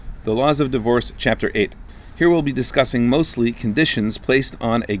The Laws of Divorce, Chapter 8. Here we'll be discussing mostly conditions placed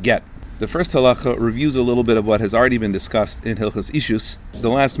on a get. The first halacha reviews a little bit of what has already been discussed in Hilchos Ishus,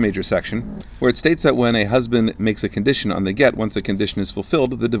 the last major section, where it states that when a husband makes a condition on the get, once a condition is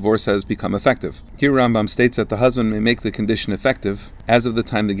fulfilled, the divorce has become effective. Here Rambam states that the husband may make the condition effective as of the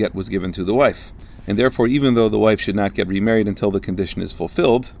time the get was given to the wife. And therefore, even though the wife should not get remarried until the condition is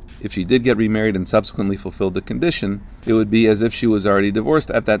fulfilled, if she did get remarried and subsequently fulfilled the condition, it would be as if she was already divorced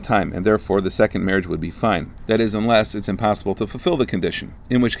at that time, and therefore the second marriage would be fine. That is, unless it's impossible to fulfill the condition,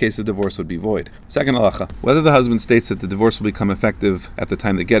 in which case the divorce would be void. Second halacha, whether the husband states that the divorce will become effective at the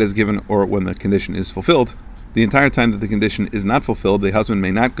time the get is given or when the condition is fulfilled, the entire time that the condition is not fulfilled, the husband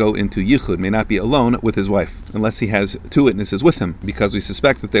may not go into yichud, may not be alone with his wife, unless he has two witnesses with him, because we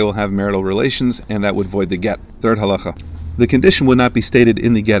suspect that they will have marital relations, and that would void the get. Third halacha, the condition would not be stated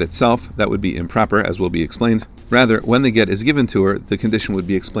in the get itself. That would be improper, as will be explained. Rather, when the get is given to her, the condition would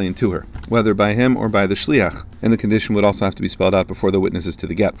be explained to her, whether by him or by the shliach, and the condition would also have to be spelled out before the witnesses to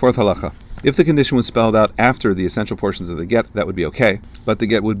the get. Fourth halacha, if the condition was spelled out after the essential portions of the get, that would be okay, but the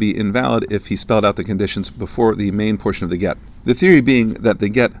get would be invalid if he spelled out the conditions before the main portion of the get. The theory being that the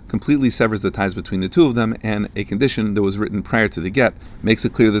get completely severs the ties between the two of them, and a condition that was written prior to the get makes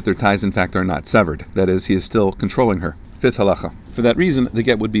it clear that their ties in fact are not severed. That is, he is still controlling her. Fifth halacha. For that reason, the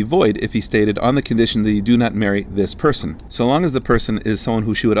get would be void if he stated on the condition that you do not marry this person. So long as the person is someone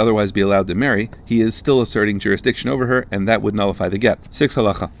who she would otherwise be allowed to marry, he is still asserting jurisdiction over her, and that would nullify the get. Sixth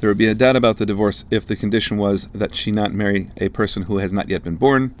halacha. There would be a doubt about the divorce if the condition was that she not marry a person who has not yet been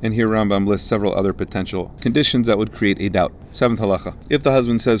born, and here Rambam lists several other potential conditions that would create a doubt. Seventh halacha. If the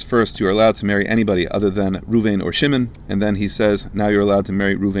husband says first you are allowed to marry anybody other than Ruvain or Shimon, and then he says now you're allowed to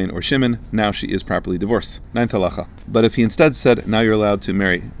marry Ruvain or Shimon, now she is properly divorced. Ninth halacha. But if he instead said now you're allowed to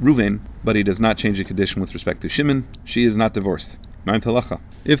marry Ruvain, but he does not change the condition with respect to Shimon, she is not divorced. Ninth halacha.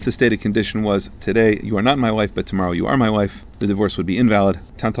 If the stated condition was today you are not my wife but tomorrow you are my wife, the divorce would be invalid.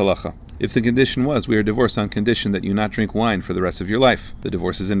 Tenth halacha. If the condition was we are divorced on condition that you not drink wine for the rest of your life, the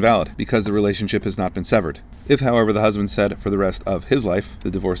divorce is invalid because the relationship has not been severed. If, however, the husband said for the rest of his life,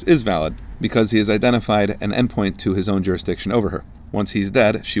 the divorce is valid because he has identified an endpoint to his own jurisdiction over her. Once he's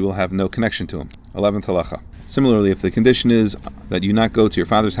dead, she will have no connection to him. 11th halacha. Similarly, if the condition is that you not go to your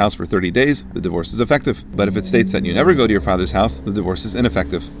father's house for 30 days, the divorce is effective. But if it states that you never go to your father's house, the divorce is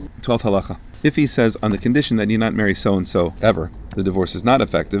ineffective. 12th halacha. If he says on the condition that you not marry so-and-so ever, the divorce is not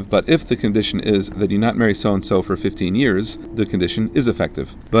effective, but if the condition is that you not marry so-and-so for 15 years, the condition is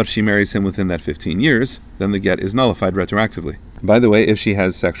effective. But if she marries him within that 15 years, then the get is nullified retroactively. By the way, if she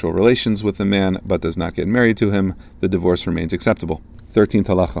has sexual relations with the man but does not get married to him, the divorce remains acceptable. 13th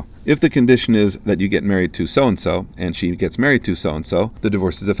halacha. If the condition is that you get married to so-and-so, and she gets married to so-and-so, the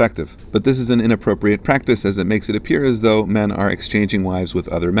divorce is effective. But this is an inappropriate practice as it makes it appear as though men are exchanging wives with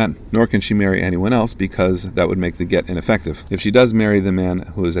other men. Nor can she marry anyone else because that would make the get ineffective. If she does marry the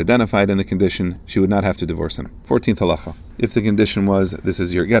man who is identified in the condition, she would not have to divorce him. 14th halacha. If the condition was, this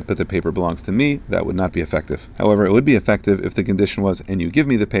is your get but the paper belongs to me, that would not be effective. However, it would be effective if the condition was, and you give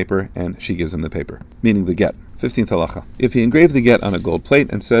me the paper, and she gives him the paper, meaning the get. 15th halacha. If he engraved the get on a gold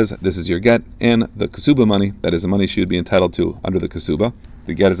plate and says, this is your get, and the kasuba money, that is the money she would be entitled to under the kasuba,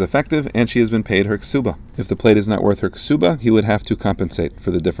 the get is effective and she has been paid her kasuba. If the plate is not worth her kasuba, he would have to compensate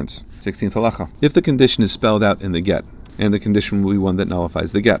for the difference. 16th halacha. If the condition is spelled out in the get, and the condition will be one that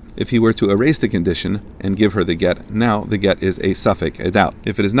nullifies the get. If he were to erase the condition and give her the get, now the get is a suffix, a doubt.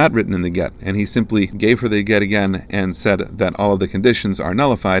 If it is not written in the get, and he simply gave her the get again and said that all of the conditions are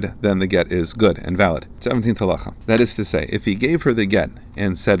nullified, then the get is good and valid. 17th halacha. That is to say, if he gave her the get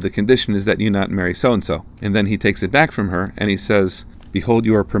and said the condition is that you not marry so-and-so, and then he takes it back from her and he says, behold,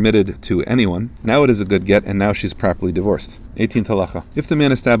 you are permitted to anyone. Now it is a good get, and now she's properly divorced. 18th halacha. If the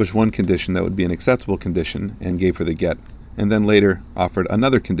man established one condition that would be an acceptable condition and gave her the get, and then later offered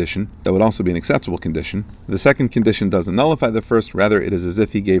another condition that would also be an acceptable condition, the second condition doesn't nullify the first, rather it is as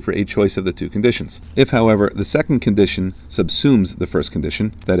if he gave her a choice of the two conditions. If, however, the second condition subsumes the first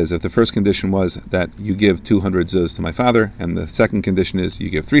condition, that is, if the first condition was that you give 200 zuz to my father, and the second condition is you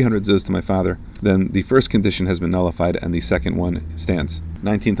give 300 zuz to my father, then the first condition has been nullified and the second one stands.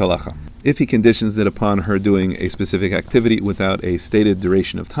 19th halacha. If he conditions it upon her doing a specific activity without a stated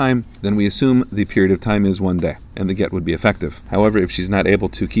duration of time, then we assume the period of time is 1 day, and the get would be effective. However, if she's not able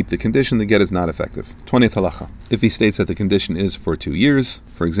to keep the condition, the get is not effective. 20th halacha. If he states that the condition is for 2 years,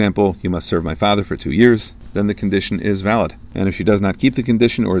 for example, you must serve my father for 2 years, then the condition is valid. And if she does not keep the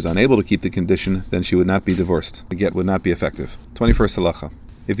condition or is unable to keep the condition, then she would not be divorced. The get would not be effective. 21st halacha.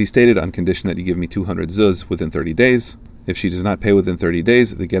 If he stated on condition that you give me 200 zuz within 30 days, If she does not pay within 30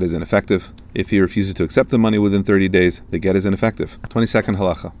 days, the get is ineffective. If he refuses to accept the money within 30 days, the get is ineffective. 22nd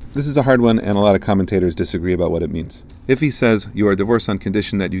halacha. This is a hard one, and a lot of commentators disagree about what it means. If he says, you are divorced on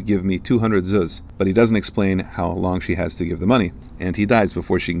condition that you give me 200 zuz, but he doesn't explain how long she has to give the money, and he dies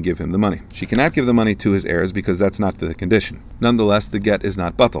before she can give him the money. She cannot give the money to his heirs because that's not the condition. Nonetheless, the get is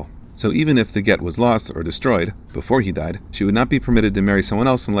not batal. So even if the get was lost or destroyed before he died, she would not be permitted to marry someone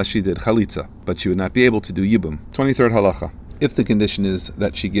else unless she did chalitza, but she would not be able to do yibum. 23rd halacha. If the condition is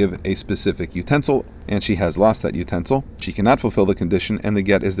that she give a specific utensil and she has lost that utensil, she cannot fulfill the condition and the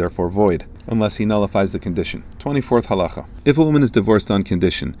get is therefore void, unless he nullifies the condition. 24th halacha. If a woman is divorced on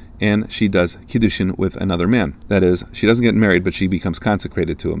condition and she does kiddushin with another man, that is, she doesn't get married but she becomes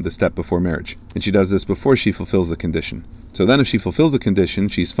consecrated to him, the step before marriage, and she does this before she fulfills the condition. So then if she fulfills the condition,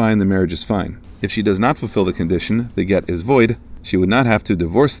 she's fine, the marriage is fine. If she does not fulfill the condition, the get is void. She would not have to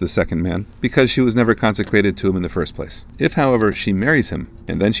divorce the second man because she was never consecrated to him in the first place. If, however, she marries him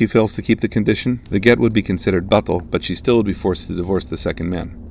and then she fails to keep the condition, the get would be considered batal, but she still would be forced to divorce the second man.